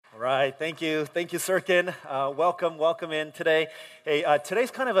Right, thank you, Sirkin. Welcome in today. Hey, today's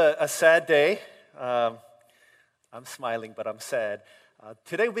kind of a sad day. I'm smiling, but I'm sad.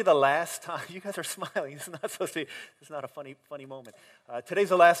 Today will be the last time. You guys are smiling. It's not supposed to be. It's not a funny moment. Today's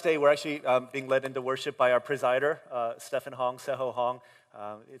the last day. We're actually being led into worship by our presider, Stephen Hong, Seho Hong.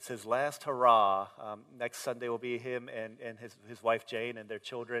 It's his last hurrah. Next Sunday will be him and his wife Jane and their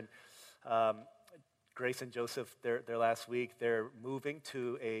children. Grace and Joseph, their last week, they're moving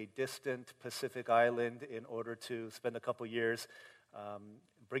to a distant Pacific island in order to spend a couple years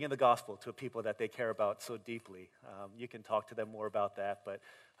bringing the gospel to people that they care about so deeply. You can talk to them more about that, but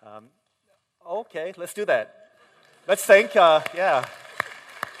okay, let's do that. Let's thank, yeah.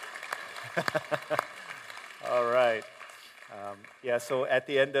 All right. So at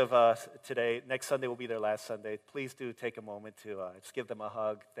the end of today, next Sunday will be their last Sunday. Please do take a moment to just give them a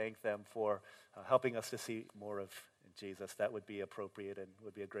hug, thank them for helping us to see more of Jesus. That would be appropriate and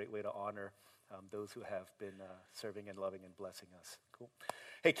would be a great way to honor those who have been serving and loving and blessing us. Cool.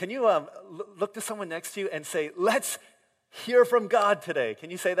 Hey, can you look to someone next to you and say, let's hear from God today?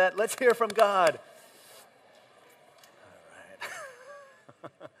 Can you say that? Let's hear from God. All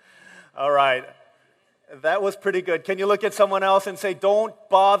right. All right. That was pretty good. Can you look at someone else and say, don't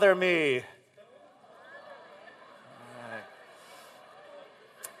bother me? All right.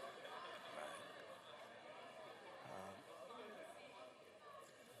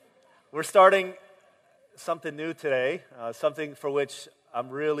 We're starting something new today, something for which I'm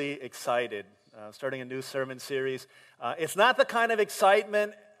really excited. Starting a new sermon series. It's not the kind of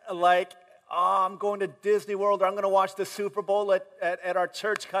excitement like, I'm going to Disney World or I'm going to watch the Super Bowl at our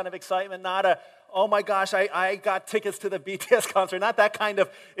church kind of excitement. Not a, oh my gosh, I got tickets to the BTS concert. Not that kind of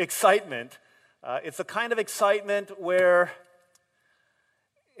excitement. It's a kind of excitement where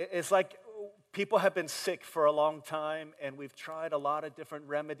it's like people have been sick for a long time, and we've tried a lot of different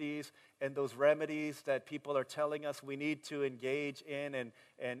remedies, and those remedies that people are telling us we need to engage in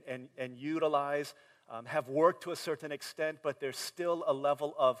and utilize have worked to a certain extent, but there's still a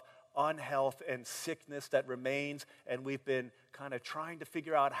level of unhealth and sickness that remains, and we've been kind of trying to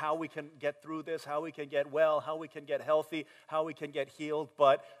figure out how we can get through this, how we can get well, how we can get healthy, how we can get healed,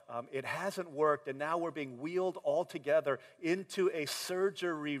 but it hasn't worked, and now we're being wheeled all together into a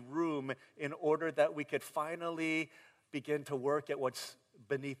surgery room in order that we could finally begin to work at what's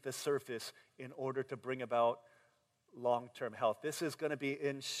beneath the surface in order to bring about long-term health. This is going to be,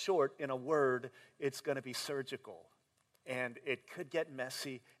 in short, in a word, it's going to be surgical. And it could get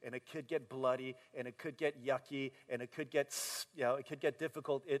messy, and it could get bloody, and it could get yucky, and it could get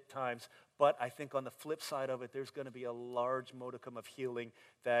difficult at times. But I think on the flip side of it, there's going to be a large modicum of healing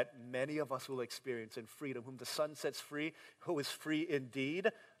that many of us will experience in freedom. Whom the Son sets free, who is free indeed.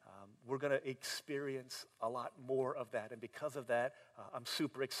 We're going to experience a lot more of that. And because of that, I'm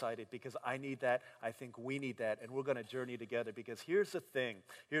super excited because I need that. I think we need that. And we're going to journey together because here's the thing.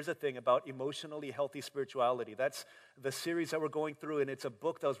 Here's the thing about emotionally healthy spirituality. That's the series that we're going through. And it's a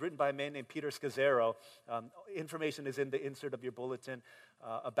book that was written by a man named Peter Scazzero. Information is in the insert of your bulletin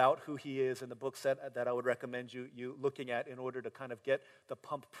about who he is and the books that I would recommend you looking at in order to kind of get the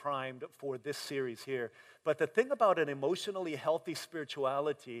pump primed for this series here. But the thing about an emotionally healthy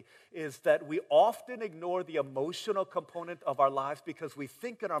spirituality is that we often ignore the emotional component of our lives because we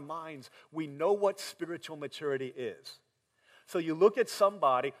think in our minds we know what spiritual maturity is. So you look at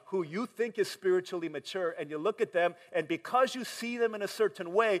somebody who you think is spiritually mature, and you look at them, and because you see them in a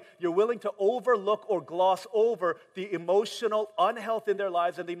certain way, you're willing to overlook or gloss over the emotional unhealth in their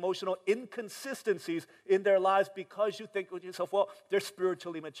lives and the emotional inconsistencies in their lives because you think with yourself, well, they're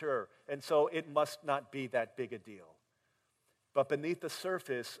spiritually mature, and so it must not be that big a deal. But beneath the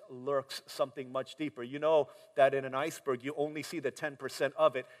surface lurks something much deeper. You know that in an iceberg, you only see the 10%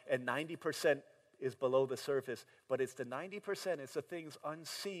 of it, and 90% is below the surface, but it's the 90%, it's the things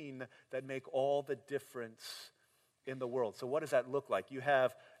unseen that make all the difference in the world. So what does that look like? You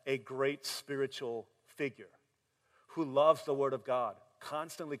have a great spiritual figure who loves the Word of God,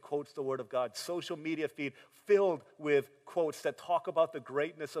 constantly quotes the Word of God, social media feed filled with quotes that talk about the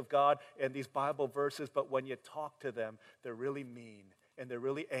greatness of God and these Bible verses, but when you talk to them, they're really mean and they're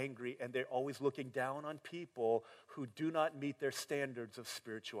really angry and they're always looking down on people who do not meet their standards of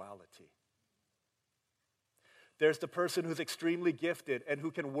spirituality. There's the person who's extremely gifted and who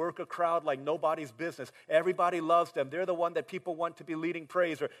can work a crowd like nobody's business. Everybody loves them. They're the one that people want to be leading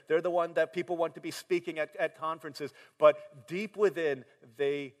praise, or they're the one that people want to be speaking at conferences. But deep within,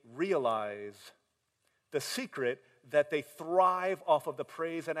 they realize the secret that they thrive off of the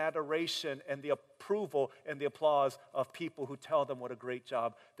praise and adoration and the approval and the applause of people who tell them what a great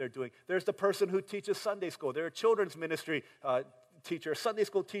job they're doing. There's the person who teaches Sunday school. They're a children's ministry teacher, a Sunday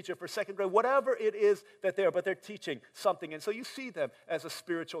school teacher for second grade, whatever it is that they are, but they're teaching something. And so you see them as a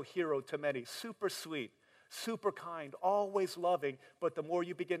spiritual hero to many, super sweet, super kind, always loving. But the more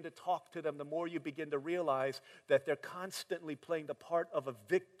you begin to talk to them, the more you begin to realize that they're constantly playing the part of a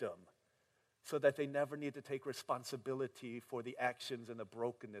victim so that they never need to take responsibility for the actions and the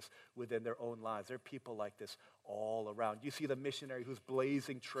brokenness within their own lives. There are people like this all around. You see the missionary who's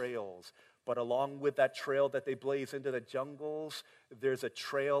blazing trails, but along with that trail that they blaze into the jungles, there's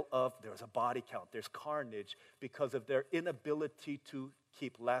a body count, there's carnage because of their inability to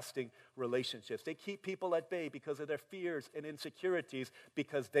keep lasting relationships. They keep people at bay because of their fears and insecurities,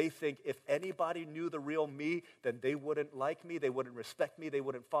 because they think if anybody knew the real me, then they wouldn't like me, they wouldn't respect me, they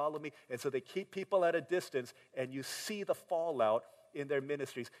wouldn't follow me. And so they keep people at a distance, and you see the fallout in their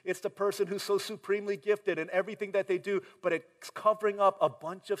ministries. It's the person who's so supremely gifted in everything that they do, but it's covering up a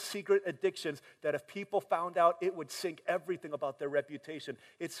bunch of secret addictions that if people found out, it would sink everything about their reputation.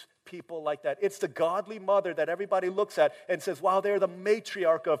 It's people like that. It's the godly mother that everybody looks at and says, wow, they're the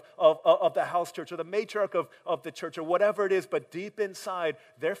matriarch of the house church or the matriarch of the church or whatever it is, but deep inside,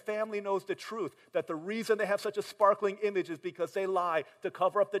 their family knows the truth, that the reason they have such a sparkling image is because they lie to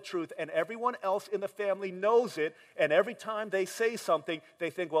cover up the truth, and everyone else in the family knows it, and every time they say something,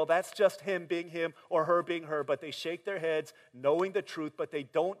 they think, well, that's just him being him or her being her, but they shake their heads knowing the truth, but they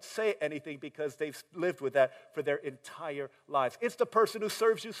don't say anything because they've lived with that for their entire lives. It's the person who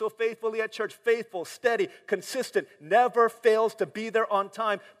serves you so faithfully at church, faithful, steady, consistent, never fails to be there on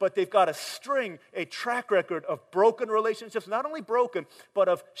time, but they've got a track record of broken relationships, not only broken, but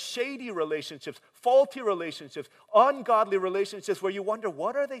of shady relationships, faulty relationships, ungodly relationships where you wonder,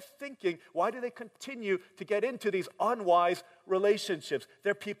 what are they thinking? Why do they continue to get into these unwise relationships?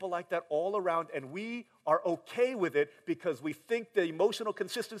 There are people like that all around, and we are okay with it because we think the emotional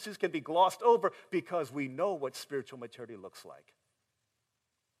consistencies can be glossed over because we know what spiritual maturity looks like.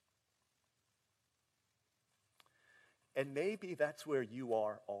 And maybe that's where you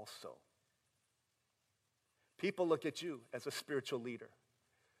are also. People look at you as a spiritual leader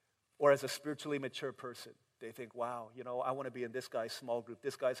or as a spiritually mature person. They think, wow, I want to be in this guy's small group,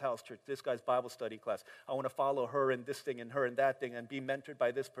 this guy's house church, this guy's Bible study class. I want to follow her in this thing and her in that thing and be mentored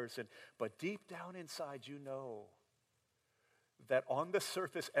by this person. But deep down inside, you know that on the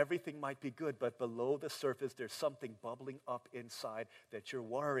surface, everything might be good, but below the surface, there's something bubbling up inside that you're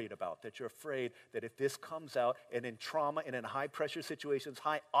worried about, that you're afraid that if this comes out, and in trauma and in high-pressure situations,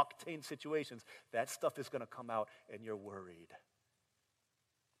 high-octane situations, that stuff is going to come out, and you're worried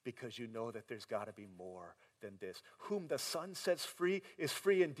because you know that there's got to be more than this. Whom the Son sets free is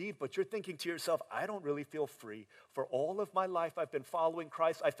free indeed, but you're thinking to yourself, I don't really feel free. For all of my life, I've been following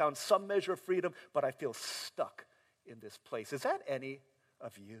Christ. I found some measure of freedom, but I feel stuck in this place. Is that any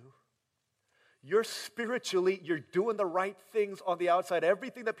of you? You're doing the right things on the outside,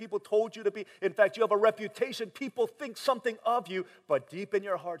 everything that people told you to be. In fact, you have a reputation. People think something of you, but deep in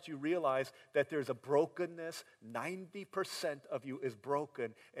your heart, you realize that there's a brokenness. 90% of you is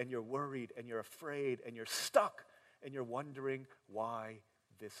broken, and you're worried, and you're afraid, and you're stuck, and you're wondering why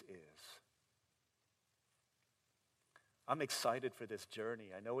this is. I'm excited for this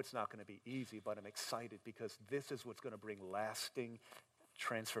journey. I know it's not going to be easy, but I'm excited because this is what's going to bring lasting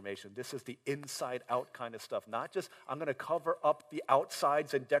transformation. This is the inside out kind of stuff. Not just, I'm going to cover up the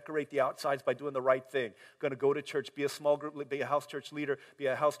outsides and decorate the outsides by doing the right thing. I'm going to go to church, be a small group, be a house church leader, be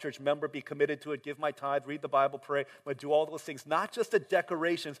a house church member, be committed to it, give my tithe, read the Bible, pray. I'm going to do all those things. Not just the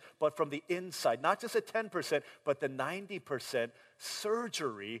decorations, but from the inside. Not just the 10%, but the 90%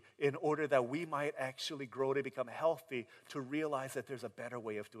 surgery in order that we might actually grow to become healthy, to realize that there's a better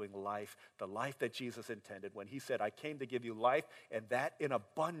way of doing life, the life that Jesus intended when he said, I came to give you life, and that in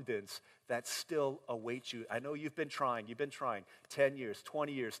abundance that still awaits you. I know you've been trying 10 years,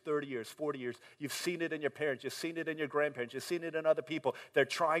 20 years, 30 years, 40 years. You've seen it in your parents, you've seen it in your grandparents, you've seen it in other people. They're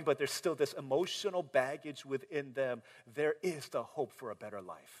trying, but there's still this emotional baggage within them. There is the hope for a better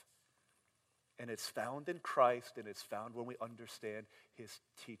life. And it's found in Christ, and it's found when we understand his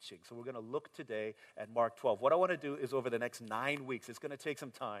teaching. So we're going to look today at Mark 12. What I want to do is over the next 9 weeks, it's going to take some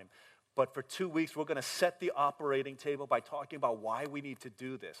time, but for 2 weeks, we're going to set the operating table by talking about why we need to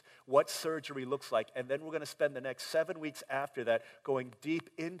do this, what surgery looks like, and then we're going to spend the next 7 weeks after that going deep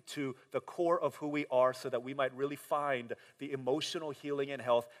into the core of who we are so that we might really find the emotional healing and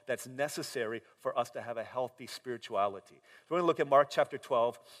health that's necessary for us to have a healthy spirituality. So we're going to look at Mark chapter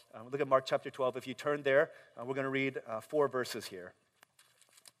 12. Look at Mark chapter 12. If you turn there, we're going to read 4 verses here.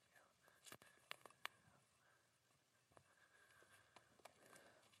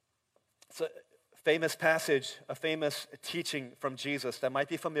 So famous passage, a famous teaching from Jesus that might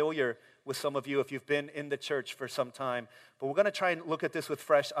be familiar with some of you if you've been in the church for some time. But we're going to try and look at this with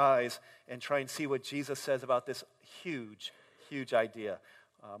fresh eyes and try and see what Jesus says about this huge, huge idea.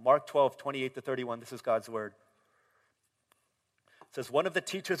 Mark 12, 28 to 31, this is God's word. It says, one of the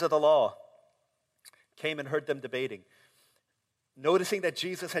teachers of the law came and heard them debating. Noticing that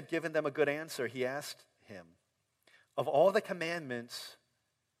Jesus had given them a good answer, he asked him, of all the commandments,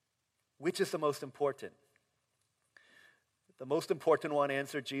 which is the most important? The most important one,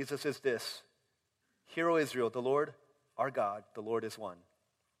 answered Jesus, is this. Hear, O Israel, the Lord our God, the Lord is one.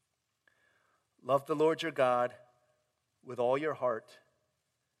 Love the Lord your God with all your heart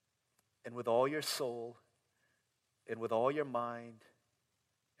and with all your soul and with all your mind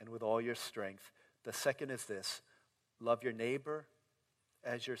and with all your strength. The second is this. Love your neighbor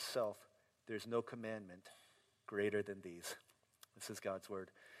as yourself. There's no commandment greater than these. This is God's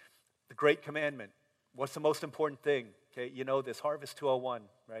word. The great commandment. What's the most important thing? Okay, you know this, Harvest 201,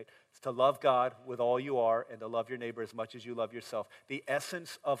 right? It's to love God with all you are and to love your neighbor as much as you love yourself. The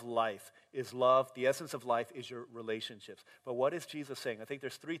essence of life is love. The essence of life is your relationships. But what is Jesus saying? I think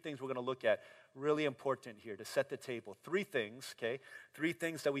there's three things we're going to look at, really important here to set the table. Three things, okay? Three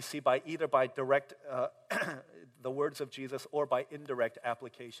things that we see by either by direct, the words of Jesus, or by indirect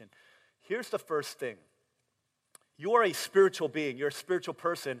application. Here's the first thing. You are a spiritual being. You're a spiritual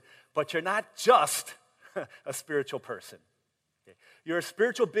person, but you're not just a spiritual person. Okay. You're a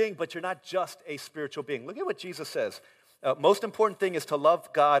spiritual being, but you're not just a spiritual being. Look at what Jesus says. Most important thing is to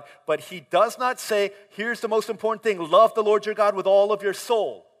love God, but he does not say, here's the most important thing, love the Lord your God with all of your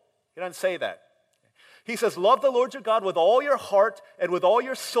soul. He doesn't say that. He says, love the Lord your God with all your heart and with all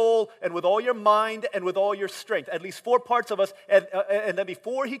your soul and with all your mind and with all your strength. At least four parts of us. And then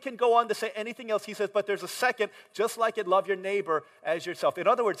before he can go on to say anything else, he says, but there's a second, just like it, love your neighbor as yourself. In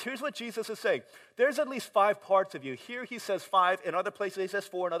other words, here's what Jesus is saying. There's at least five parts of you. Here he says five. In other places he says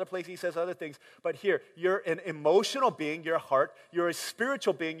four. In other places he says other things. But here, you're an emotional being, your heart. You're a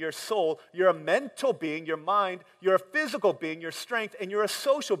spiritual being, your soul. You're a mental being, your mind. You're a physical being, your strength. And you're a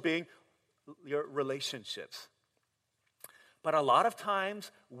social being, your relationships. But a lot of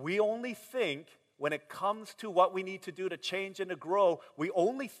times we only think, when it comes to what we need to do to change and to grow, we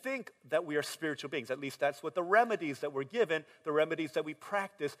only think that we are spiritual beings. At least that's what the remedies that we're given, the remedies that we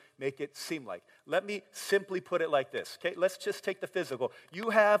practice, make it seem like. Let me simply put it like this. Okay, let's just take the physical. You're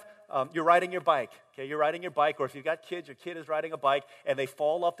riding your bike. Okay, you're riding your bike, or if you've got kids, your kid is riding a bike, and they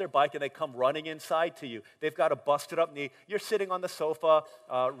fall off their bike and they come running inside to you. They've got a busted up knee. You're sitting on the sofa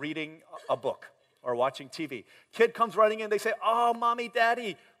reading a book or watching TV. Kid comes running in, they say, oh, mommy,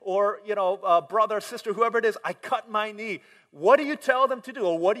 daddy, or, brother, sister, whoever it is, I cut my knee. What do you tell them to do?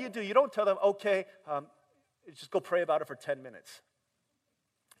 Or what do? You don't tell them, okay, just go pray about it for 10 minutes.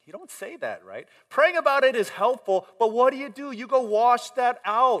 You don't say that, right? Praying about it is helpful, but what do? You go wash that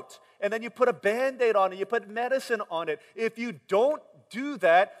out, and then you put a Band-Aid on it, you put medicine on it. If you don't do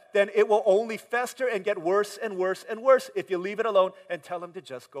that, then it will only fester and get worse and worse and worse if you leave it alone and tell them to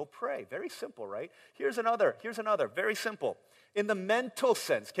just go pray. Very simple, right? Here's another, very simple. In the mental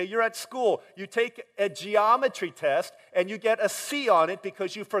sense, okay, you're at school, you take a geometry test and you get a C on it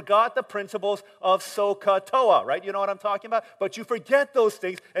because you forgot the principles of SOHCAHTOA, right? You know what I'm talking about? But you forget those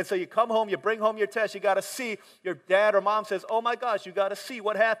things, and so you come home, you bring home your test, you got a C. Your dad or mom says, oh my gosh, you got a C,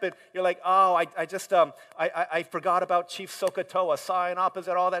 what happened? You're like, oh, I forgot about Chief SOHCAHTOA, sine,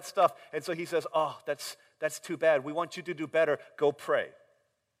 opposite, all that stuff. And so he says, oh, that's too bad. We want you to do better. Go pray.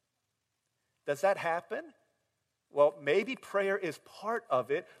 Does that happen? Well, maybe prayer is part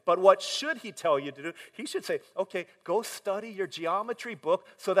of it, but what should he tell you to do? He should say, okay, go study your geometry book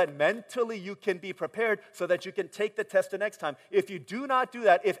so that mentally you can be prepared so that you can take the test the next time. If you do not do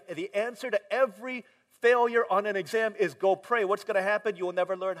that, if the answer to every failure on an exam is go pray, what's going to happen? You will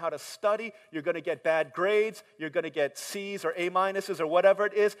never learn how to study. You're going to get bad grades. You're going to get C's or A minuses or whatever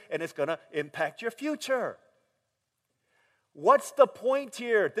it is, and it's going to impact your future. What's the point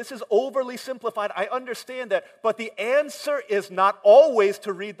here? This is overly simplified. I understand that. But the answer is not always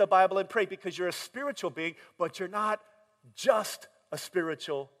to read the Bible and pray, because you're a spiritual being, but you're not just a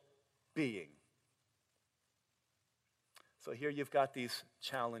spiritual being. So here you've got these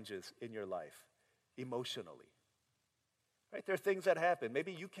challenges in your life, emotionally. Right? There are things that happen.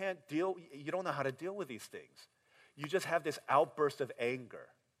 Maybe you don't know how to deal with these things. You just have this outburst of anger.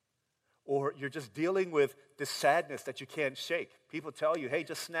 Or you're just dealing with this sadness that you can't shake. People tell you, hey,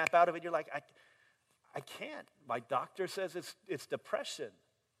 just snap out of it. You're like, I can't. My doctor says it's depression.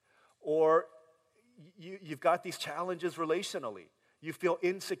 Or you've got these challenges relationally. You feel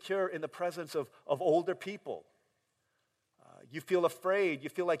insecure in the presence of older people. You feel afraid. You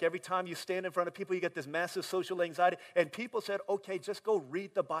feel like every time you stand in front of people, you get this massive social anxiety. And people said, okay, just go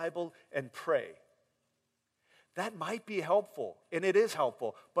read the Bible and pray. That might be helpful, and it is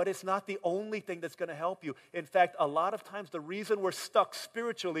helpful, but it's not the only thing that's going to help you. In fact, a lot of times the reason we're stuck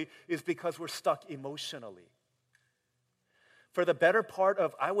spiritually is because we're stuck emotionally. For the better part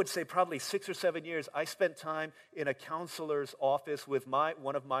of, I would say probably 6 or 7 years, I spent time in a counselor's office with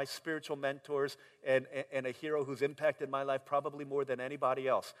one of my spiritual mentors and a hero who's impacted my life probably more than anybody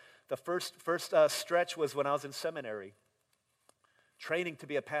else. The first stretch was when I was in seminary, training to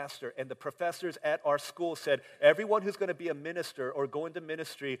be a pastor, and the professors at our school said, everyone who's going to be a minister or go into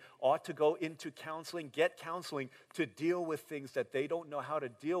ministry ought to go into counseling, get counseling to deal with things that they don't know how to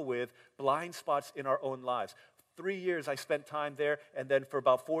deal with, blind spots in our own lives. 3 years I spent time there, and then for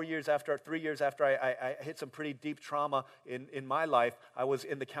about 3 years after I hit some pretty deep trauma in my life, I was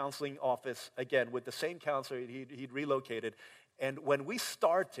in the counseling office again with the same counselor. He'd relocated. And when we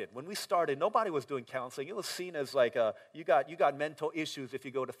started, nobody was doing counseling. It was seen as like, you got mental issues if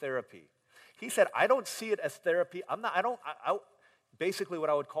you go to therapy. He said, I don't see it as therapy. Basically what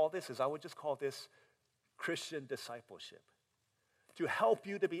I would call this is I would just call this Christian discipleship. To help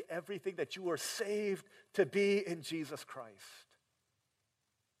you to be everything that you were saved to be in Jesus Christ.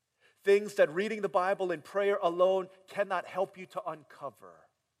 Things that reading the Bible and prayer alone cannot help you to uncover.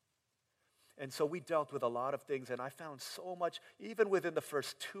 And so we dealt with a lot of things, and I found so much, even within the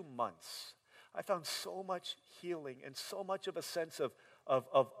first 2 months, I found so much healing and so much of a sense of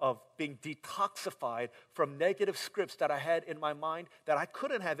being detoxified from negative scripts that I had in my mind that I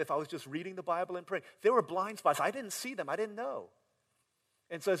couldn't have if I was just reading the Bible and praying. There were blind spots. I didn't see them. I didn't know.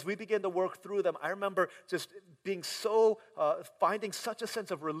 And so as we began to work through them, I remember just being finding such a sense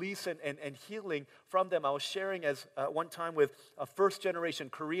of release and healing from them. I was sharing one time with a first-generation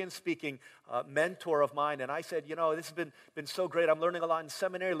Korean-speaking mentor of mine, and I said, this has been so great. I'm learning a lot in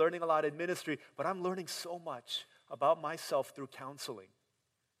seminary, learning a lot in ministry, but I'm learning so much about myself through counseling.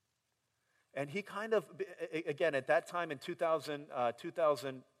 And he kind of, again, at that time in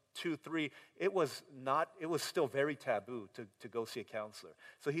 2002, 3, it was still very taboo to go see a counselor.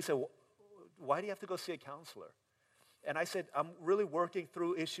 So he said, why do you have to go see a counselor? And I said, I'm really working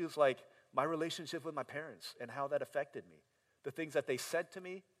through issues like my relationship with my parents and how that affected me. The things that they said to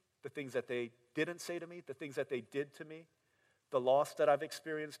me, the things that they didn't say to me, the things that they did to me, the loss that I've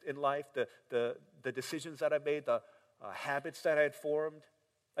experienced in life, the decisions that I made, the habits that I had formed.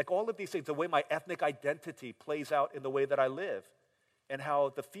 Like all of these things, the way my ethnic identity plays out in the way that I live. And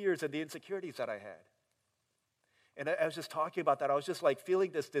how the fears and the insecurities that I had. And I was just talking about that. I was just like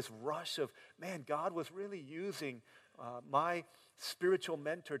feeling this rush of, man, God was really using my spiritual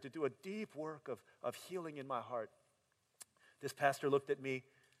mentor to do a deep work of healing in my heart. This pastor looked at me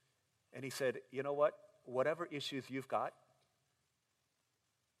and he said, you know what? Whatever issues you've got,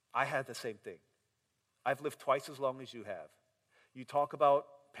 I had the same thing. I've lived twice as long as you have. You talk about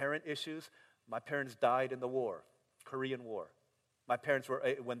parent issues. My parents died in the war, Korean War. My parents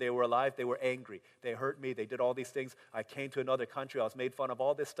when they were alive, they were angry. They hurt me. They did all these things. I came to another country. I was made fun of,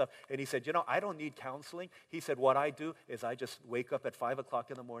 all this stuff. And he said, I don't need counseling. He said, what I do is I just wake up at 5 o'clock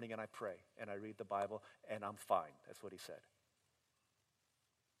in the morning and I pray and I read the Bible and I'm fine. That's what he said.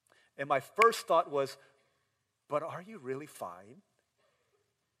 And my first thought was, but are you really fine?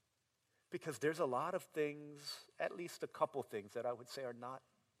 Because there's a lot of things, at least a couple things that I would say are not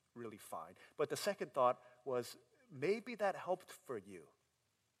really fine. But the second thought was, maybe that helped for you.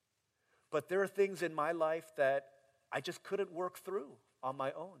 But there are things in my life that I just couldn't work through on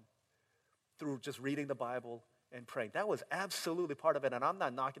my own through just reading the Bible and praying. That was absolutely part of it, and I'm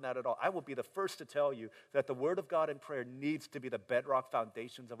not knocking that at all. I will be the first to tell you that the Word of God and prayer needs to be the bedrock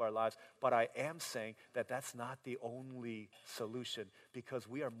foundations of our lives, but I am saying that that's not the only solution because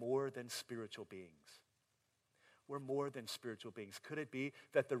we are more than spiritual beings. We're more than spiritual beings. Could it be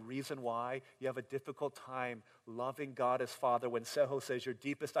that the reason why you have a difficult time loving God as Father when Seho says your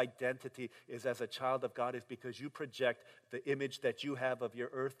deepest identity is as a child of God is because you project the image that you have of your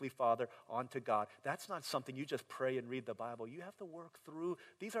earthly father onto God? That's not something you just pray and read the Bible. You have to work through.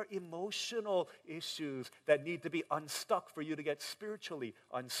 These are emotional issues that need to be unstuck for you to get spiritually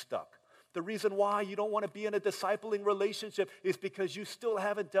unstuck. The reason why you don't want to be in a discipling relationship is because you still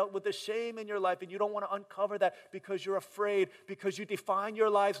haven't dealt with the shame in your life and you don't want to uncover that because you're afraid, because you define your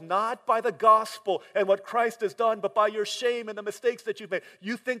lives not by the gospel and what Christ has done, but by your shame and the mistakes that you've made.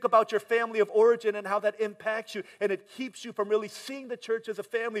 You think about your family of origin and how that impacts you, and it keeps you from really seeing the church as a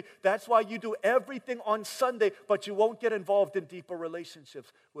family. That's why you do everything on Sunday, but you won't get involved in deeper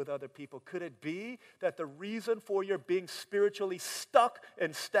relationships with other people. Could it be that the reason for your being spiritually stuck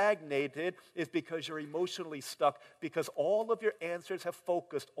and stagnated disoriented is because you're emotionally stuck, because all of your answers have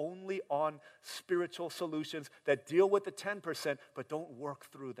focused only on spiritual solutions that deal with the 10% but don't work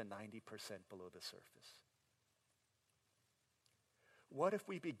through the 90% below the surface. What if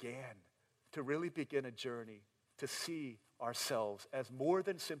we began to really begin a journey to see ourselves as more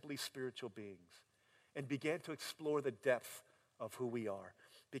than simply spiritual beings and began to explore the depth of who we are?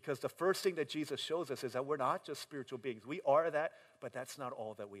 Because the first thing that Jesus shows us is that we're not just spiritual beings. We are that, but that's not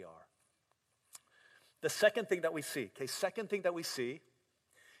all that we are. The second thing that we see,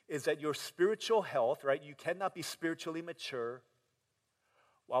 is that your spiritual health, right? You cannot be spiritually mature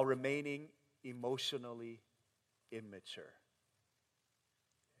while remaining emotionally immature.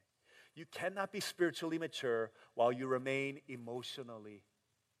 You cannot be spiritually mature while you remain emotionally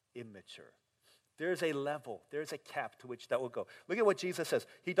immature. There's a level, there's a cap to which that will go. Look at what Jesus says.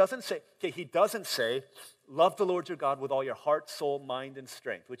 He doesn't say, love the Lord your God with all your heart, soul, mind, and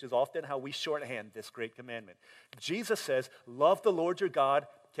strength, which is often how we shorthand this great commandment. Jesus says, love the Lord your God,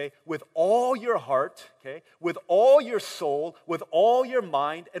 with all your heart, with all your soul, with all your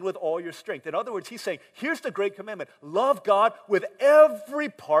mind, and with all your strength. In other words, he's saying, here's the great commandment. Love God with every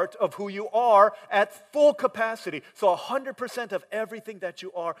part of who you are at full capacity. So 100% of everything that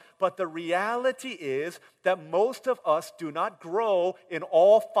you are. But the reality is that most of us do not grow in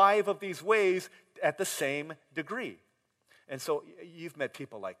all 5 of these ways at the same degree. And so you've met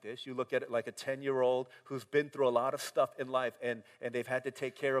people like this. You look at it like a 10-year-old who's been through a lot of stuff in life, and they've had to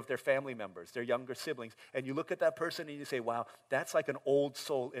take care of their family members, their younger siblings. And you look at that person and you say, wow, that's like an old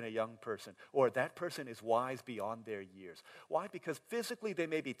soul in a young person. Or that person is wise beyond their years. Why? Because physically they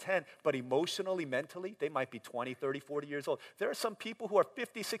may be 10, but emotionally, mentally, they might be 20, 30, 40 years old. There are some people who are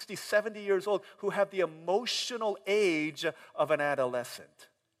 50, 60, 70 years old who have the emotional age of an adolescent.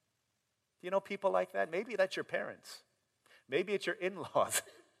 Do you know people like that? Maybe that's your parents. Maybe it's your in-laws.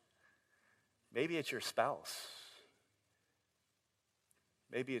 Maybe it's your spouse.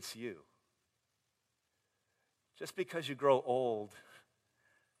 Maybe it's you. Just because you grow old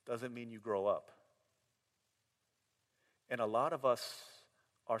doesn't mean you grow up. And a lot of us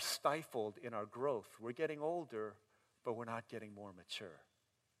are stifled in our growth. We're getting older, but we're not getting more mature.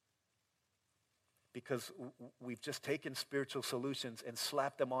 Because we've just taken spiritual solutions and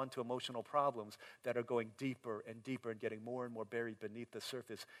slapped them onto emotional problems that are going deeper and deeper and getting more and more buried beneath the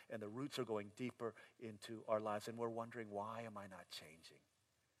surface, and the roots are going deeper into our lives, and we're wondering, why am I not changing?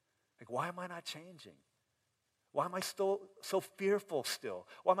 Why am I not changing? Why am I still so fearful still?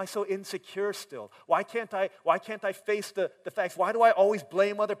 Why am I so insecure still? Why can't I face the facts? Why do I always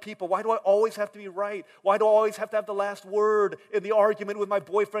blame other people? Why do I always have to be right? Why do I always have to have the last word in the argument with my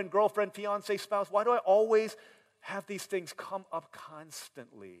boyfriend, girlfriend, fiance, spouse? Why do I always have these things come up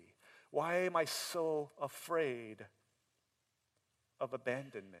constantly? Why am I so afraid of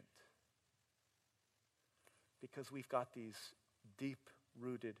abandonment? Because we've got these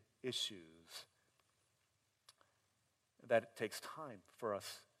deep-rooted issues that it takes time for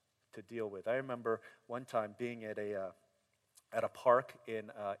us to deal with. I remember one time being at a park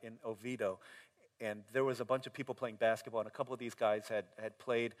in Oviedo, and there was a bunch of people playing basketball, and a couple of these guys had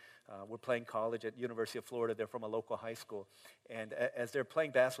played, were playing college at University of Florida. They're from a local high school. And as they're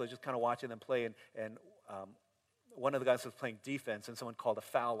playing basketball, just kind of watching them play, and one of the guys was playing defense, and someone called a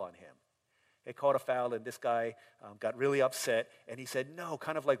foul on him. They called a foul, and this guy got really upset, and he said, no,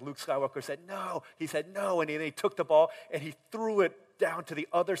 kind of like Luke Skywalker said, no. He said, no, and he took the ball, and he threw it down to the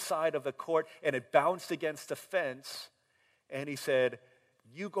other side of the court, and it bounced against the fence, and he said,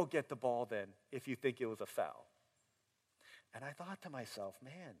 you go get the ball then if you think it was a foul. And I thought to myself,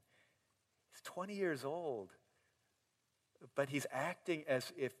 man, he's 20 years old, but he's acting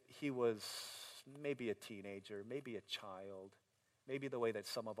as if he was maybe a teenager, maybe a child, maybe the way that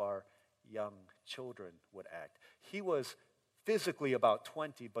some of our young children would act. He was physically about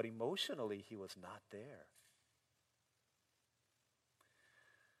 20, but emotionally he was not there.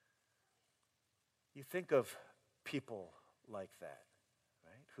 You think of people like that,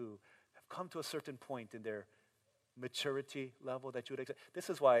 right, who have come to a certain point in their maturity level that you would expect. This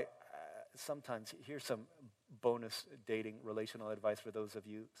is why sometimes, here's some bonus dating relational advice for those of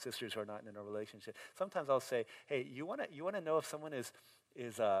you sisters who are not in a relationship. Sometimes I'll say, hey, you want to know if someone is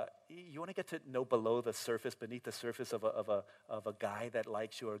you want to get to know below the surface, beneath the surface of a guy that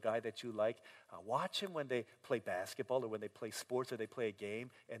likes you or a guy that you like. Watch him when they play basketball or when they play sports or they play a game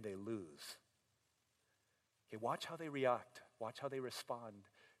and they lose. Okay, watch how they react. Watch how they respond,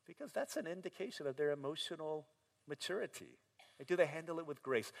 because that's an indication of their emotional maturity. Do they handle it with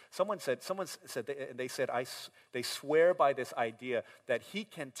grace? Someone said, they swear by this idea that he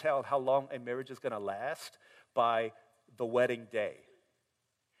can tell how long a marriage is going to last by the wedding day.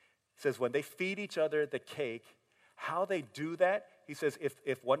 says when they feed each other the cake, how they do that, he says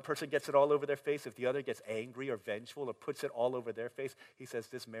if one person gets it all over their face, if the other gets angry or vengeful or puts it all over their face, he says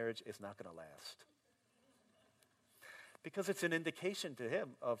this marriage is not going to last. Because it's an indication to him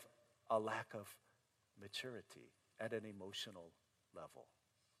of a lack of maturity at an emotional level.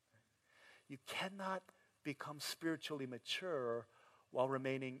 You cannot become spiritually mature while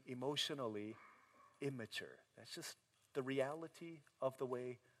remaining emotionally immature. That's just the reality of the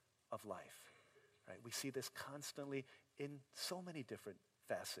way of life. Right? We see this constantly in so many different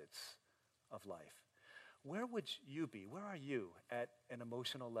facets of life. Where would you be? Where are you at an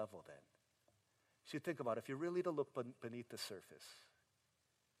emotional level then? So you think about it, if you're really to look beneath the surface,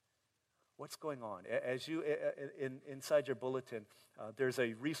 what's going on? As you, inside your bulletin, there's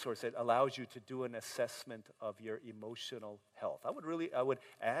a resource that allows you to do an assessment of your emotional health. I would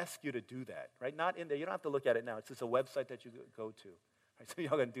ask you to do that, right? Not in there, you don't have to look at it now. It's just a website that you go to. Right? So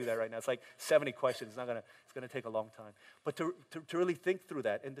you're going to do that right now. It's like 70 questions. It's going to take a long time. But to really think through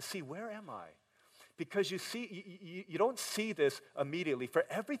that and to see, where am I? Because you don't see this immediately. For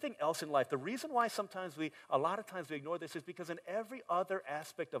everything else in life, the reason why a lot of times we ignore this is because in every other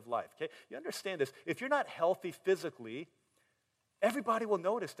aspect of life, okay, you understand this, if you're not healthy physically, everybody will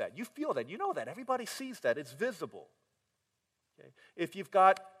notice that. You feel that, you know that, everybody sees that, it's visible. Okay? If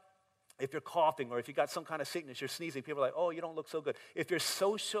you're coughing or if you've got some kind of sickness, you're sneezing, people are like, oh, you don't look so good. If you're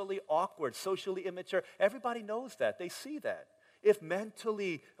socially awkward, socially immature, everybody knows that, they see that. If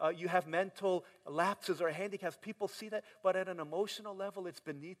mentally you have mental lapses or handicaps, people see that. But at an emotional level, it's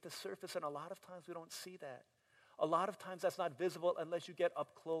beneath the surface, and a lot of times we don't see that. A lot of times that's not visible unless you get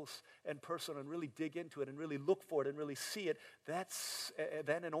up close and personal and really dig into it and really look for it and really see it. That's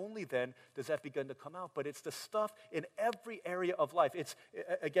then and only then does that begin to come out. But it's the stuff in every area of life. It's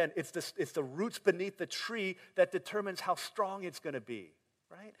the roots beneath the tree that determines how strong it's going to be.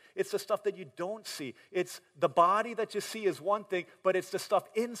 Right? It's the stuff that you don't see. It's the body that you see is one thing, but it's the stuff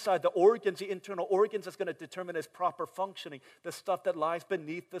inside, the organs, the internal organs that's going to determine its proper functioning. The stuff that lies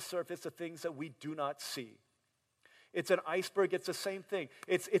beneath the surface, the things that we do not see. It's an iceberg, it's the same thing.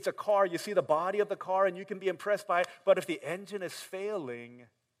 It's a car, you see the body of the car and you can be impressed by it, but if the engine is failing,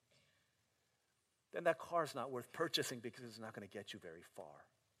 then that car is not worth purchasing because it's not going to get you very far.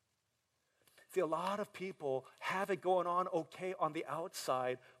 See, a lot of people have it going on okay on the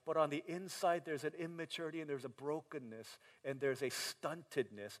outside, but on the inside there's an immaturity and there's a brokenness and there's a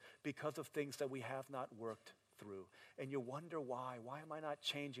stuntedness because of things that we have not worked through. And you wonder why. Why am I not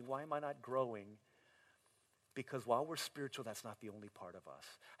changing? Why am I not growing? Because while we're spiritual, that's not the only part of us.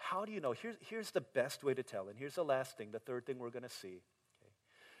 How do you know? Here's the best way to tell, and here's the last thing, the third thing we're going to see. Okay?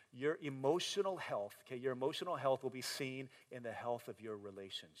 Your emotional health, your emotional health will be seen in the health of your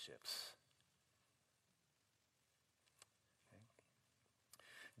relationships.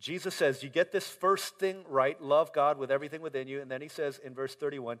 Jesus says, you get this first thing right, love God with everything within you. And then he says in verse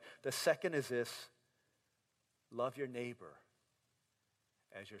 31, the second is this, love your neighbor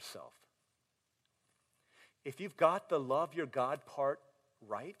as yourself. If you've got the love your God part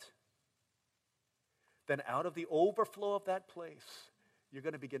right, then out of the overflow of that place, you're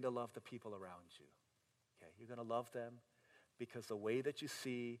going to begin to love the people around you. Okay, you're going to love them because the way that you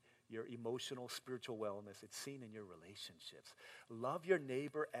see your emotional, spiritual wellness, it's seen in your relationships. Love your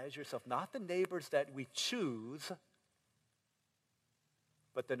neighbor as yourself. Not the neighbors that we choose,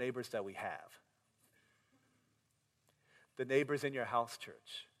 but the neighbors that we have. The neighbors in your house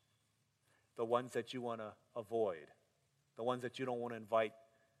church. The ones that you want to avoid. The ones that you don't want to invite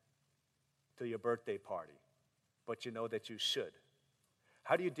to your birthday party, but you know that you should.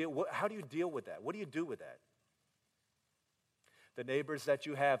 How do you deal with that? What do you do with that? The neighbors that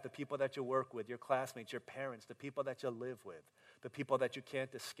you have, the people that you work with, your classmates, your parents, the people that you live with, the people that you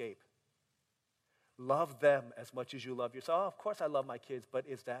can't escape. Love them as much as you love yourself. Oh, of course I love my kids, but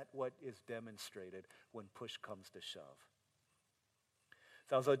is that what is demonstrated when push comes to shove?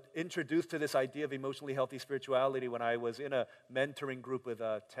 So I was introduced to this idea of emotionally healthy spirituality when I was in a mentoring group with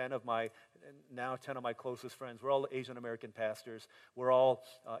 10 of my closest friends. We're all Asian American pastors. We're all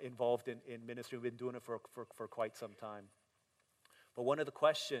involved in ministry. We've been doing it for quite some time. But one of the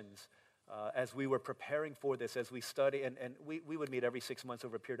questions as we were preparing for this, as we study, and we would meet every 6 months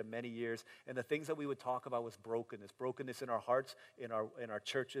over a period of many years, and the things that we would talk about was brokenness in our hearts, in our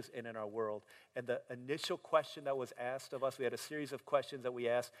churches, and in our world. And the initial question that was asked of us, we had a series of questions that we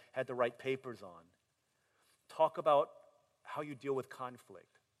asked, had to write papers on. Talk about how you deal with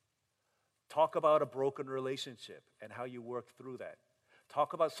conflict. Talk about a broken relationship and how you work through that.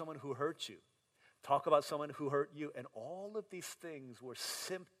 Talk about someone who hurt you. Talk about someone who hurt you. And all of these things were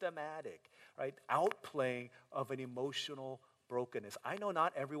symptomatic, right? Outplaying of an emotional brokenness. I know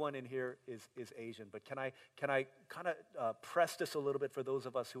not everyone in here is Asian, but can I kind of press this a little bit for those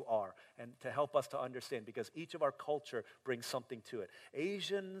of us who are, and to help us to understand, because each of our culture brings something to it.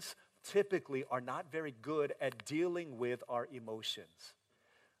 Asians typically are not very good at dealing with our emotions.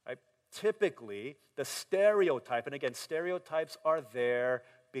 Right? Typically, the stereotype, and again, stereotypes are there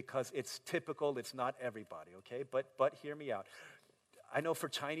because it's typical, it's not everybody, okay? But hear me out. I know for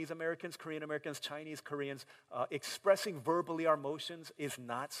Chinese Americans, Korean Americans, Chinese Koreans, expressing verbally our emotions is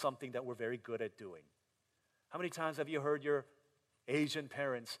not something that we're very good at doing. How many times have you heard your Asian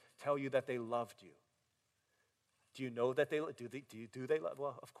parents tell you that they loved you? Do you know that they do they love?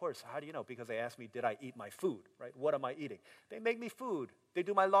 Well, of course. How do you know? Because they ask me, did I eat my food? Right? What am I eating? They make me food. They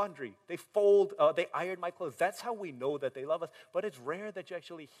do my laundry. They fold. They iron my clothes. That's how we know that they love us. But it's rare that you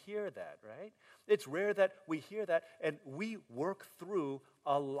actually hear that, right? It's rare that we hear that, and we work through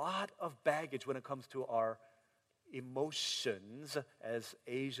a lot of baggage when it comes to our emotions as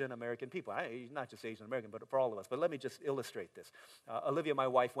Asian American people. Not just Asian American, but for all of us. But let me just illustrate this. Olivia, my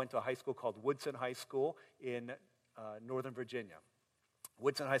wife, went to a high school called Woodson High School in Northern Virginia.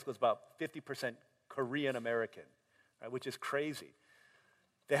 Woodson High School is about 50% Korean American, right, which is crazy.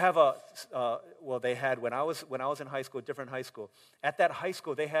 They have they had when I was in high school, a different high school. At that high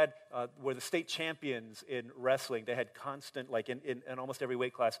school, they had were the state champions in wrestling. They had constant, like in almost every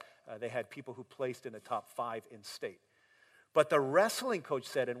weight class, they had people who placed in the top 5 in state. But the wrestling coach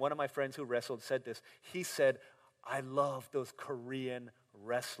said, and one of my friends who wrestled said this. He said, "I love those Korean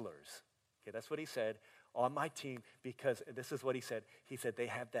wrestlers." Okay, that's what he said. On my team, because this is what he said. He said they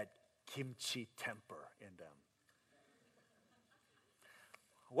have that kimchi temper in them.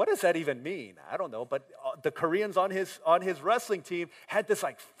 What does that even mean? I don't know, but the Koreans on his wrestling team had this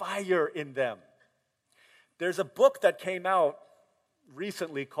like fire in them. There's a book that came out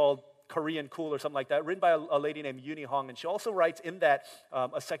recently called Korean Cool or something like that, written by a lady named Yoonhee Hong, and she also writes in that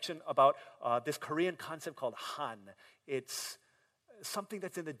a section about this Korean concept called Han. It's something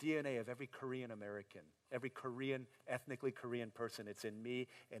that's in the DNA of every Korean American, every Korean, ethnically Korean person. It's in me,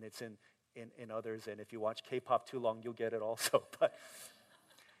 and it's in others, and if you watch K-pop too long, you'll get it also. But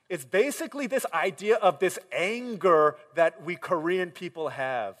it's basically this idea of this anger that we Korean people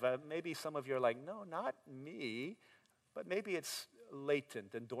have. Maybe some of you are like, no, not me, but maybe it's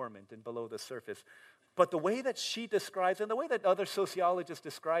latent and dormant and below the surface. But the way that she describes, and the way that other sociologists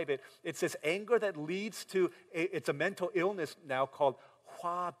describe it, it's this anger that leads to, it's a mental illness now called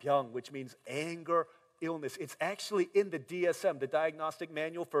hwabyung, which means anger illness. It's actually in the DSM, the Diagnostic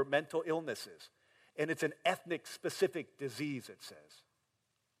Manual for Mental Illnesses. And it's an ethnic-specific disease, it says.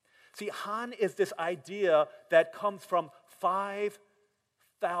 See, Han is this idea that comes from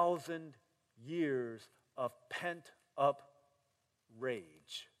 5,000 years of pent-up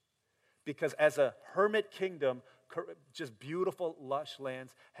rage. Because as a hermit kingdom, just beautiful, lush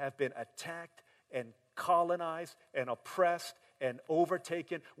lands have been attacked and colonized and oppressed and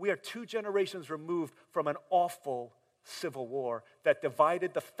overtaken. We are 2 generations removed from an awful civil war that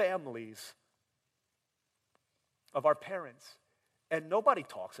divided the families of our parents. And nobody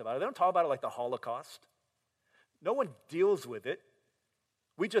talks about it. They don't talk about it like the Holocaust. No one deals with it.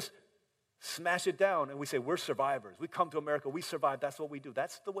 We just smash it down and we say, we're survivors. We come to America, we survive, that's what we do.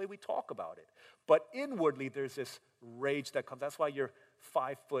 That's the way we talk about it. But inwardly, there's this rage that comes. That's why your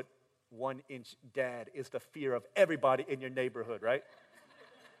 5'1" dad is the fear of everybody in your neighborhood, right?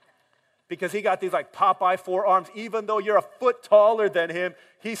 Because he got these like Popeye forearms. Even though you're a foot taller than him,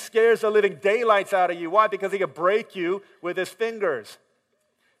 he scares the living daylights out of you. Why? Because he can break you with his fingers.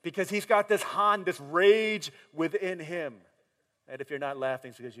 Because he's got this Han, this rage within him. And if you're not laughing,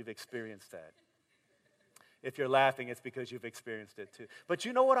 it's because you've experienced that. If you're laughing, it's because you've experienced it too. But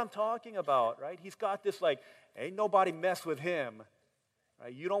you know what I'm talking about, right? He's got this like, ain't nobody mess with him.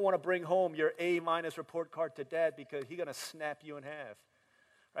 Right? You don't want to bring home your A- report card to dad because he's going to snap you in half.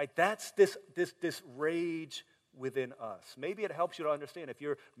 Right? That's this rage within us. Maybe it helps you to understand if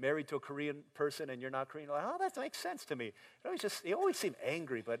you're married to a Korean person and you're not Korean, you're like, oh, that makes sense to me. You always seem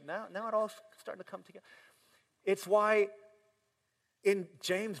angry, but now it all's starting to come together. It's why in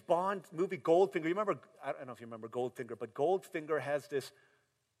James Bond movie Goldfinger, I don't know if you remember Goldfinger, but Goldfinger has this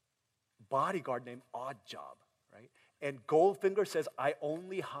bodyguard named Oddjob, right? And Goldfinger says, I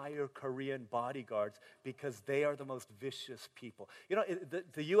only hire Korean bodyguards because they are the most vicious people. You know,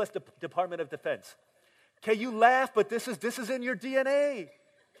 the U.S. Department of Defense. Okay, you laugh, but this is in your DNA,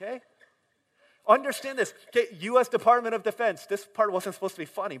 okay? Understand this. Okay, U.S. Department of Defense. This part wasn't supposed to be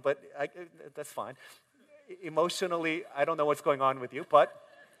funny, but that's fine. Emotionally, I don't know what's going on with you, but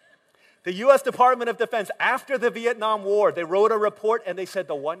the U.S. Department of Defense, after the Vietnam War, they wrote a report and they said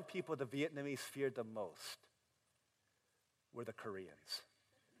the one people the Vietnamese feared the most were the Koreans.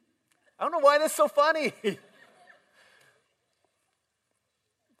 I don't know why that's so funny. Do you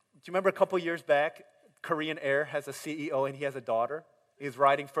remember a couple years back, Korean Air has a CEO and he has a daughter. He's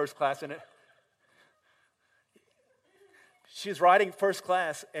riding first class in it. She's riding first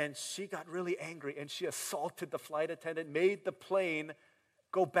class and she got really angry and she assaulted the flight attendant, made the plane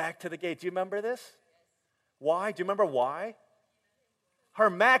go back to the gate. Do you remember this? Why? Do you remember why? Her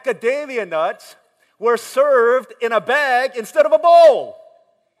macadamia nuts were served in a bag instead of a bowl.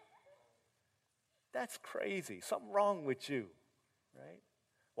 That's crazy. Something wrong with you, right?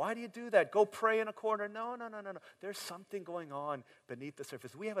 Why do you do that? Go pray in a corner. No. There's something going on beneath the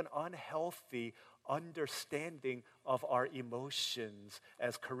surface. We have an unhealthy understanding of our emotions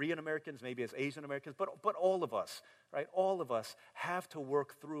as Korean Americans, maybe as Asian Americans, but all of us, right? All of us have to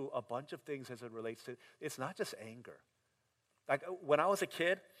work through a bunch of things as it relates to, it's not just anger. Like when I was a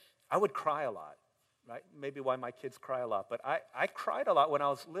kid, I would cry a lot, right? Maybe why my kids cry a lot, but I cried a lot when I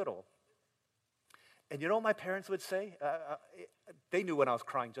was little. And you know what my parents would say? They knew when I was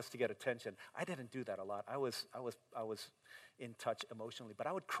crying just to get attention. I didn't do that a lot. I was in touch emotionally, but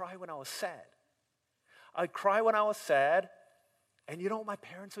I would cry when I was sad. I'd cry when I was sad, and you know what my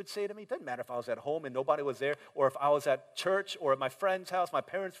parents would say to me? It didn't matter if I was at home and nobody was there, or if I was at church, or at my friend's house, my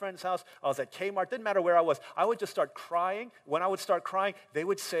parents' friend's house, I was at Kmart, didn't matter where I was. I would just start crying. When I would start crying, they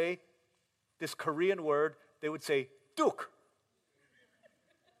would say this Korean word, they would say, "Duk."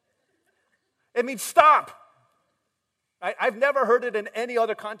 It means stop. I've never heard it in any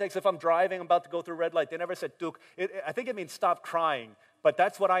other context. If I'm driving, I'm about to go through a red light, they never said "duk." I think it means stop crying, but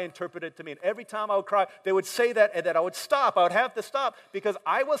that's what I interpreted it to mean. Every time I would cry, they would say that, and that I would stop. I would have to stop because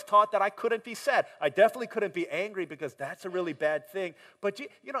I was taught that I couldn't be sad. I definitely couldn't be angry because that's a really bad thing. But you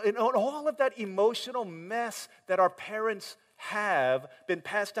know, in all of that emotional mess that our parents have been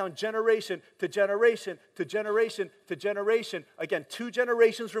passed down generation to generation to generation to generation. Again, 2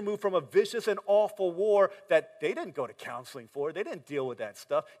 generations removed from a vicious and awful war that they didn't go to counseling for. They didn't deal with that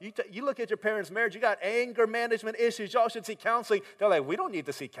stuff. You look at your parents' marriage, you got anger management issues. Y'all should see counseling. They're like, we don't need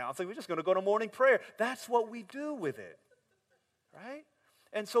to see counseling. We're just going to go to morning prayer. That's what we do with it, right?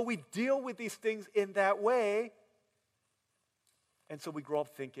 And so we deal with these things in that way. And so we grow up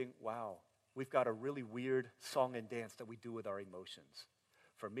thinking, wow, we've got a really weird song and dance that we do with our emotions.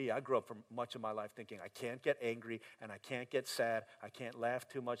 For me, I grew up for much of my life thinking I can't get angry and I can't get sad. I can't laugh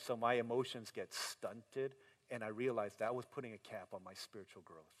too much, so my emotions get stunted. And I realized that was putting a cap on my spiritual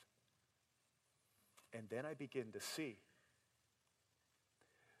growth. And then I begin to see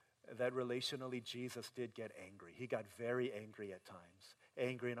that relationally Jesus did get angry. He got very angry at times,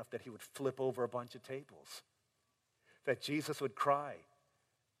 angry enough that he would flip over a bunch of tables, that Jesus would cry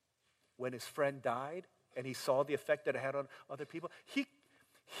when his friend died and he saw the effect that it had on other people.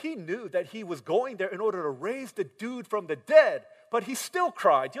 He knew that he was going there in order to raise the dude from the dead, but he still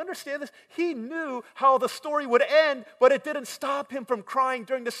cried. Do you understand this? He knew how the story would end, but it didn't stop him from crying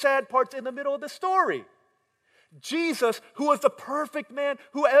during the sad parts in the middle of the story. Jesus, who was the perfect man,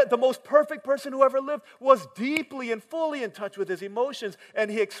 the most perfect person who ever lived, was deeply and fully in touch with his emotions, and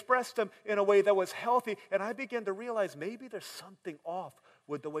he expressed them in a way that was healthy. And I began to realize maybe there's something off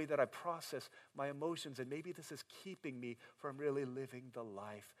with the way that I process my emotions, and maybe this is keeping me from really living the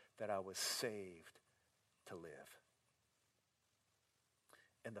life that I was saved to live.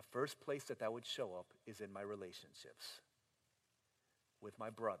 And the first place that would show up is in my relationships with my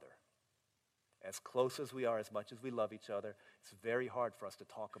brother. As close as we are, as much as we love each other, it's very hard for us to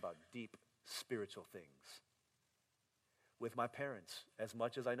talk about deep spiritual things. With my parents, as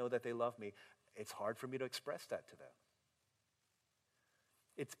much as I know that they love me, it's hard for me to express that to them.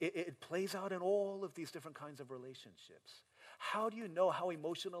 It plays out in all of these different kinds of relationships. How do you know how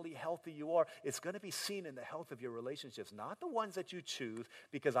emotionally healthy you are? It's going to be seen in the health of your relationships, not the ones that you choose,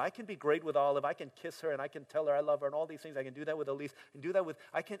 because I can be great with Olive. I can kiss her and I can tell her I love her and all these things. I can do that with Elise and do that with,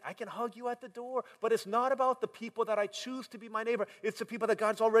 I can hug you at the door. But it's not about the people that I choose to be my neighbor. It's the people that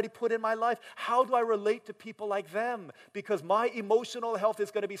God's already put in my life. How do I relate to people like them? Because my emotional health is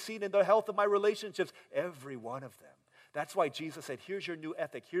going to be seen in the health of my relationships, every one of them. That's why Jesus said, here's your new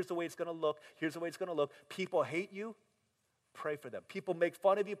ethic. Here's the way it's going to look. Here's the way it's going to look. People hate you. Pray for them. People make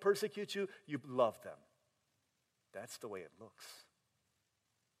fun of you, persecute you. You love them. That's the way it looks.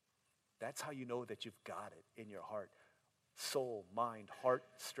 That's how you know that you've got it in your heart. Soul, mind, heart,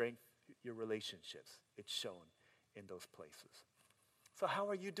 strength, your relationships. It's shown in those places. So how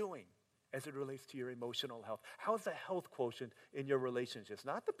are you doing as it relates to your emotional health? How's the health quotient in your relationships?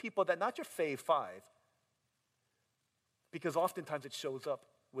 Not the people not your fave 5. Because oftentimes it shows up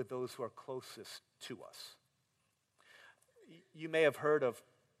with those who are closest to us. You may have heard of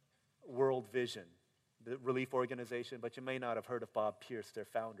World Vision. the relief organization, but you may not have heard of Bob Pierce, their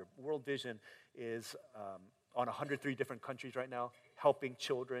founder. World Vision is on 103 different countries right now, helping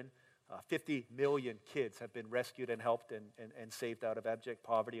children. 50 million kids have been rescued and helped and saved out of abject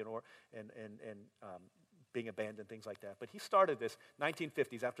poverty and being abandoned, things like that. But he started this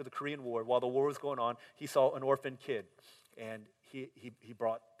 1950s after the Korean War. While the war was going on, he saw an orphan kid, and he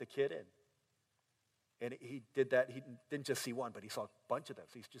brought the kid in. And he did that. He didn't just see one, but he saw a bunch of them.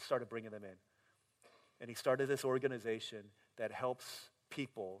 So he just started bringing them in. And he started this organization that helps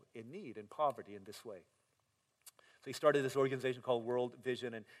people in need, in poverty, in this way. So he started this organization called World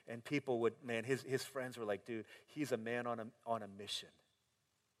Vision, and people would, his friends were like, dude, he's a man on a mission.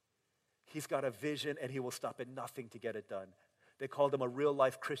 He's got a vision, and he will stop at nothing to get it done. They called him a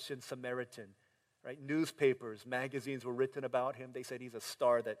real-life Christian Samaritan. Right? Newspapers, magazines were written about him. They said he's a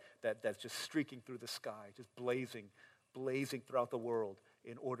star that's just streaking through the sky, just blazing throughout the world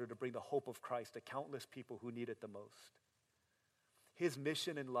in order to bring the hope of Christ to countless people who need it the most. His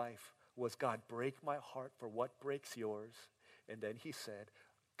mission in life was, God, break my heart for what breaks yours. And then he said,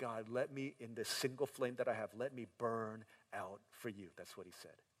 God, let me, in this single flame that I have, let me burn out for you. That's what he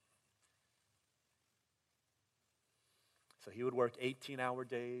said. So he would work 18-hour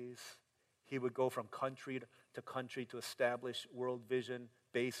days. He would go from country to country to establish World Vision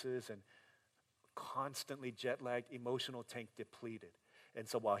bases, and constantly jet-lagged, emotional tank depleted. And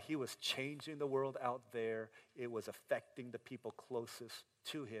so while he was changing the world out there, it was affecting the people closest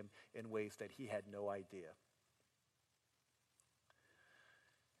to him in ways that he had no idea.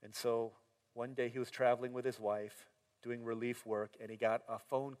 And so one day he was traveling with his wife, doing relief work, and he got a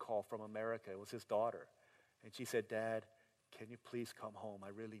phone call from America. It was his daughter. And she said, Dad, can you please come home? I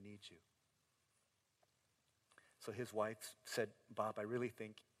really need you. So his wife said, Bob, I really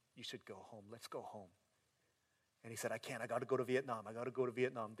think you should go home. Let's go home. And he said, I can't. I got to go to Vietnam.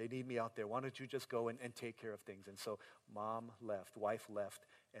 They need me out there. Why don't you just go and take care of things? And so wife left,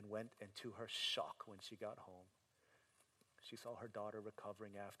 and went, and to her shock when she got home, she saw her daughter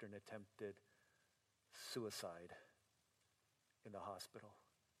recovering after an attempted suicide in the hospital.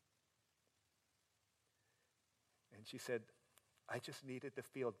 And she said, I just needed to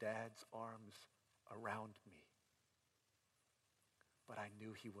feel Dad's arms around me. But I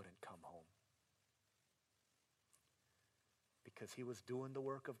knew he wouldn't come home. Because he was doing the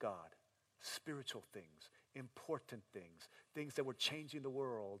work of God, spiritual things, important things, things that were changing the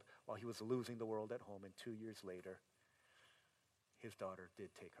world, while he was losing the world at home. And 2 years later, his daughter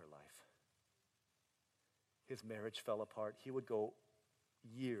did take her life. His marriage fell apart. He would go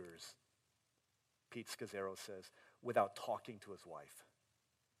years, Pete Scazzaro says, without talking to his wife.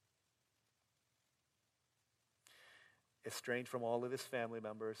 Estranged from all of his family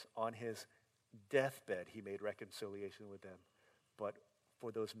members, on his deathbed, he made reconciliation with them. But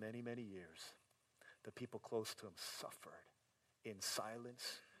for those many, many years, the people close to him suffered in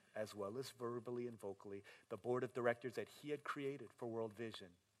silence as well as verbally and vocally. The board of directors that he had created for World Vision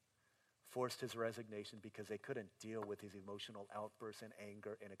forced his resignation because they couldn't deal with his emotional outbursts and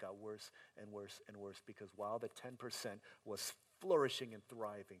anger, and it got worse and worse and worse, because while the 10% was flourishing and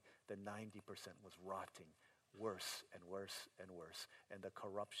thriving, the 90% was rotting worse and worse and worse, and the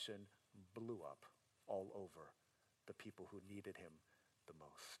corruption blew up all over the people who needed him the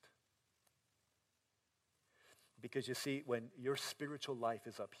most. Because you see, when your spiritual life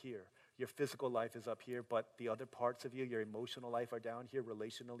is up here, your physical life is up here, but the other parts of you, your emotional life, are down here,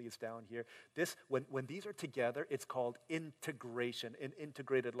 relationally is down here. When these are together, it's called integration, an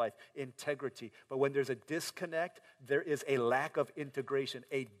integrated life, integrity. But when there's a disconnect, there is a lack of integration,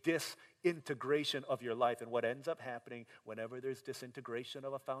 a disintegration of your life. And what ends up happening whenever there's disintegration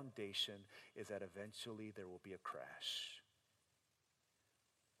of a foundation is that eventually there will be a crash.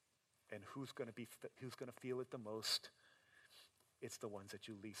 And who's going to feel it the most? It's the ones that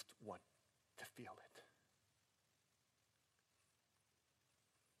you least want to feel it.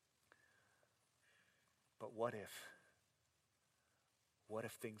 But what if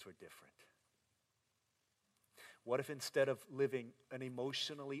things were different? What if instead of living an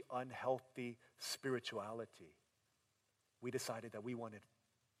emotionally unhealthy spirituality, we decided that we wanted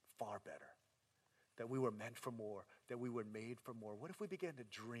far better, that we were meant for more, that we were made for more? What if we began to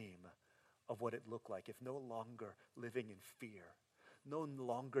dream of what it looked like if no longer living in fear, no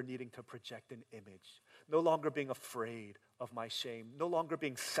longer needing to project an image, no longer being afraid of my shame, no longer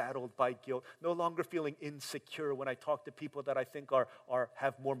being saddled by guilt, no longer feeling insecure when I talk to people that I think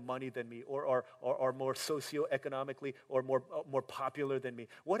have more money than me, or are more socioeconomically or more popular than me?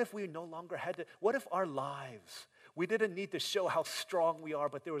 What if we no longer had to? What if our lives, we didn't need to show how strong we are,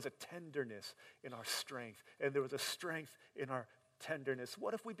 but there was a tenderness in our strength, and there was a strength in our tenderness?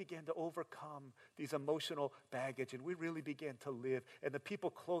 What if we began to overcome these emotional baggage and we really began to live, and the people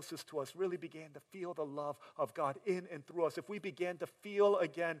closest to us really began to feel the love of God in and through us? If we began to feel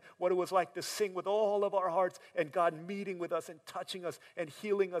again what it was like to sing with all of our hearts and God meeting with us and touching us and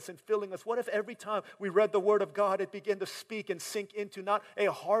healing us and filling us? What if every time we read the Word of God, it began to speak and sink into not a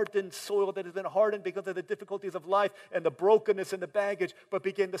hardened soil that has been hardened because of the difficulties of life and the brokenness and the baggage, but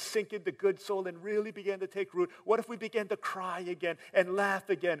began to sink into good soil and really began to take root? What if we began to cry again and laugh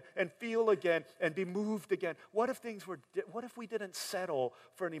again and feel again and be moved again? What if what if we didn't settle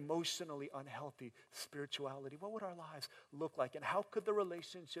for an emotionally unhealthy spirituality? What would our lives look like? And how could the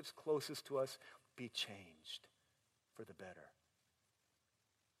relationships closest to us be changed for the better?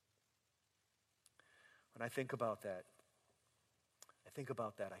 When I think about that, I think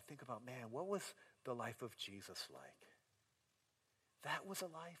about, man, what was the life of Jesus like? That was a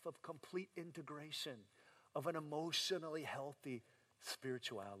life of complete integration, of an emotionally healthy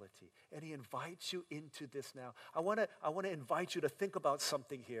spirituality. And he invites you into this now. I want to invite you to think about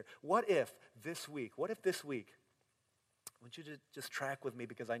something here. What if this week, I want you to just track with me,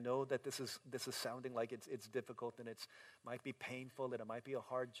 because I know that this is sounding like it's difficult and it might be painful and it might be a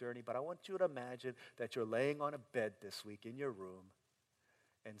hard journey, but I want you to imagine that you're laying on a bed this week in your room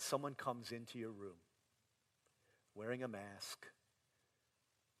and someone comes into your room wearing a mask,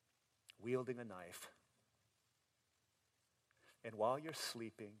 wielding a knife, and while you're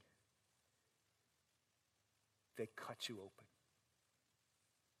sleeping, they cut you open.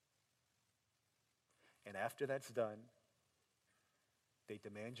 And after that's done, they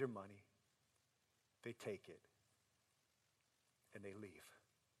demand your money, they take it, and they leave.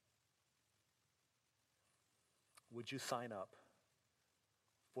 Would you sign up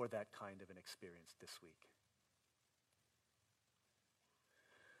for that kind of an experience this week?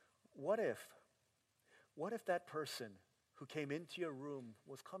 What if that person who came into your room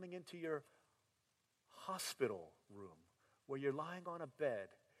was coming into your hospital room where you're lying on a bed,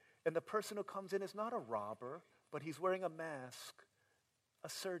 and the person who comes in is not a robber, but he's wearing a mask, a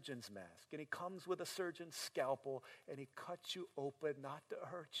surgeon's mask, and he comes with a surgeon's scalpel and he cuts you open not to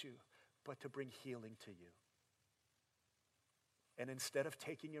hurt you, but to bring healing to you. And instead of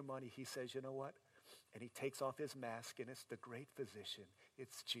taking your money, he says, you know what? And he takes off his mask, and it's the great physician.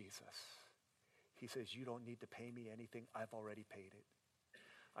 It's Jesus. He says, you don't need to pay me anything. I've already paid it.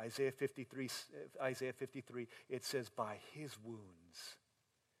 Isaiah 53, it says, by his wounds,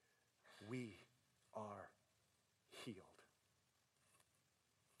 we are healed.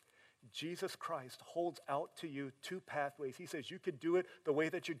 Jesus Christ holds out to you two pathways. He says you could do it the way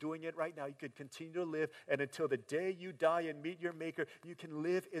that you're doing it right now. You could continue to live, and until the day you die and meet your Maker, you can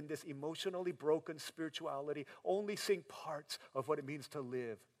live in this emotionally broken spirituality, only seeing parts of what it means to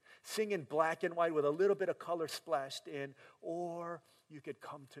live. Sing in black and white with a little bit of color splashed in, or you could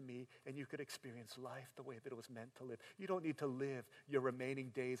come to me and you could experience life the way that it was meant to live. You don't need to live your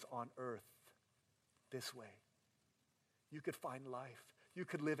remaining days on earth this way. You could find life. You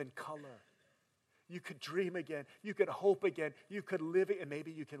could live in color. You could dream again. You could hope again. You could live it, and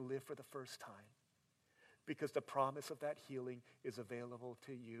maybe you can live for the first time. Because the promise of that healing is available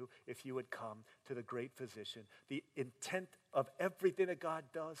to you if you would come to the great physician. The intent of everything that God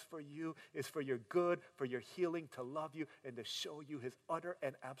does for you is for your good, for your healing, to love you, and to show you his utter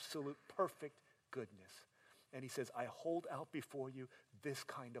and absolute perfect goodness. And he says, I hold out before you this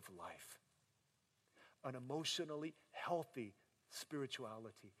kind of life. An emotionally healthy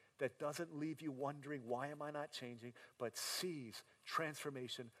spirituality that doesn't leave you wondering, why am I not changing, but sees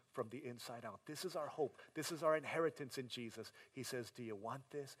transformation from the inside out. This is our hope. This is our inheritance in Jesus. He says, do you want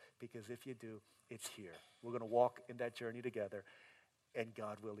this? Because if you do, it's here. We're going to walk in that journey together, and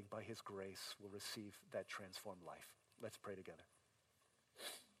God willing, by his grace, we'll receive that transformed life. Let's pray together.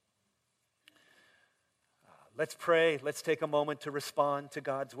 Let's pray. Let's take a moment to respond to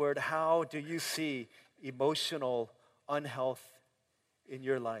God's word. How do you see emotional unhealth in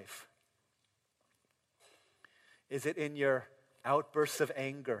your life? Is it in your outbursts of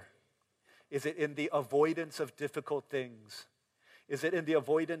anger? Is it in the avoidance of difficult things? Is it in the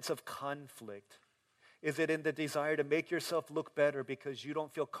avoidance of conflict? Is it in the desire to make yourself look better because you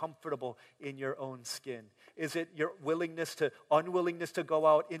don't feel comfortable in your own skin? Is it your unwillingness to go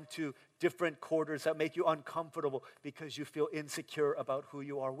out into different quarters that make you uncomfortable because you feel insecure about who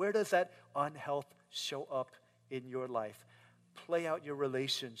you are? Where does that unhealth show up in your life? Play out your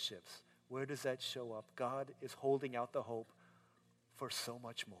relationships. Where does that show up? God is holding out the hope for so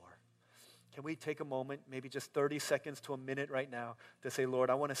much more. Can we take a moment, maybe just 30 seconds to a minute right now, to say, Lord,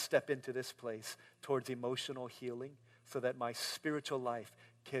 I want to step into this place towards emotional healing so that my spiritual life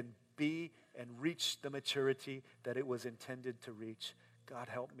can be and reach the maturity that it was intended to reach. God,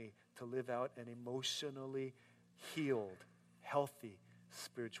 help me to live out an emotionally healed, healthy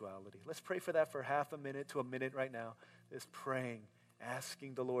spirituality. Let's pray for that for half a minute to a minute right now. Just praying,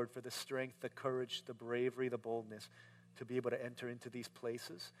 asking the Lord for the strength, the courage, the bravery, the boldness to be able to enter into these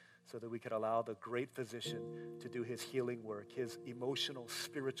places so that we could allow the great physician to do his healing work, his emotional,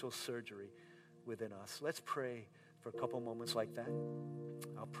 spiritual surgery within us. Let's pray for a couple moments like that.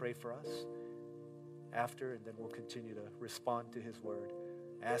 I'll pray for us after, and then we'll continue to respond to his word,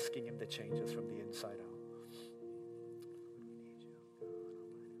 asking him to change us from the inside out.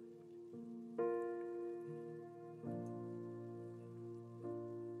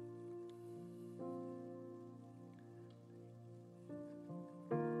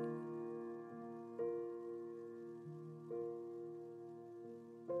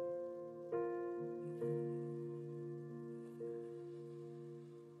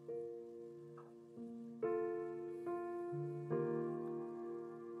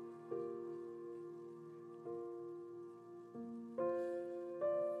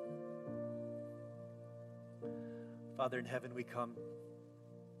 Father in heaven, we come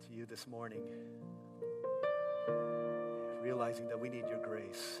to you this morning realizing that we need your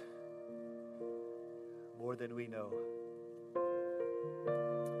grace more than we know.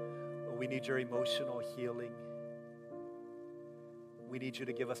 We need your emotional healing. We need you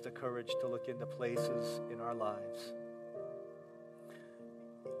to give us the courage to look into places in our lives,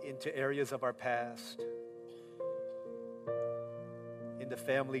 into areas of our past, into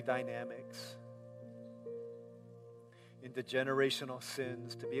family dynamics, into generational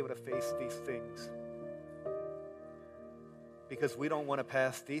sins, to be able to face these things. Because we don't want to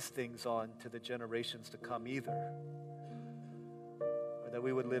pass these things on to the generations to come either. Or that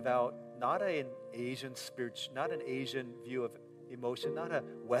we would live out not an Asian view of emotion, not a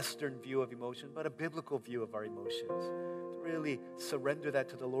Western view of emotion, but a biblical view of our emotions. To really surrender that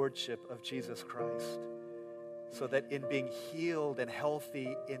to the lordship of Jesus Christ. So that in being healed and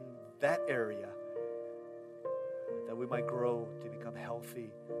healthy in that area, that we might grow to become healthy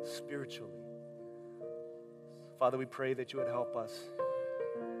spiritually. Father, we pray that you would help us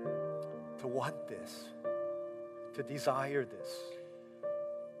to want this, to desire this,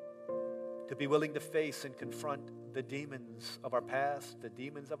 to be willing to face and confront the demons of our past, the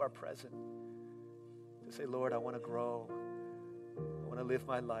demons of our present, to say, Lord, I want to grow. I want to live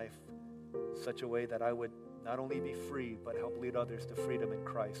my life in such a way that I would not only be free, but help lead others to freedom in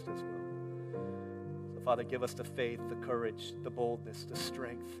Christ as well. Father, give us the faith, the courage, the boldness, the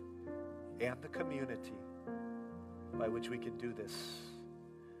strength, and the community by which we can do this.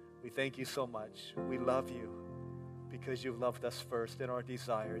 We thank you so much. We love you because you've loved us first, and our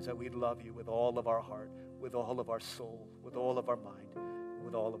desire is that we love you with all of our heart, with all of our soul, with all of our mind,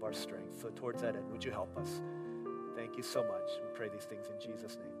 with all of our strength. So towards that end, would you help us? Thank you so much. We pray these things in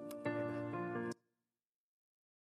Jesus' name. Amen.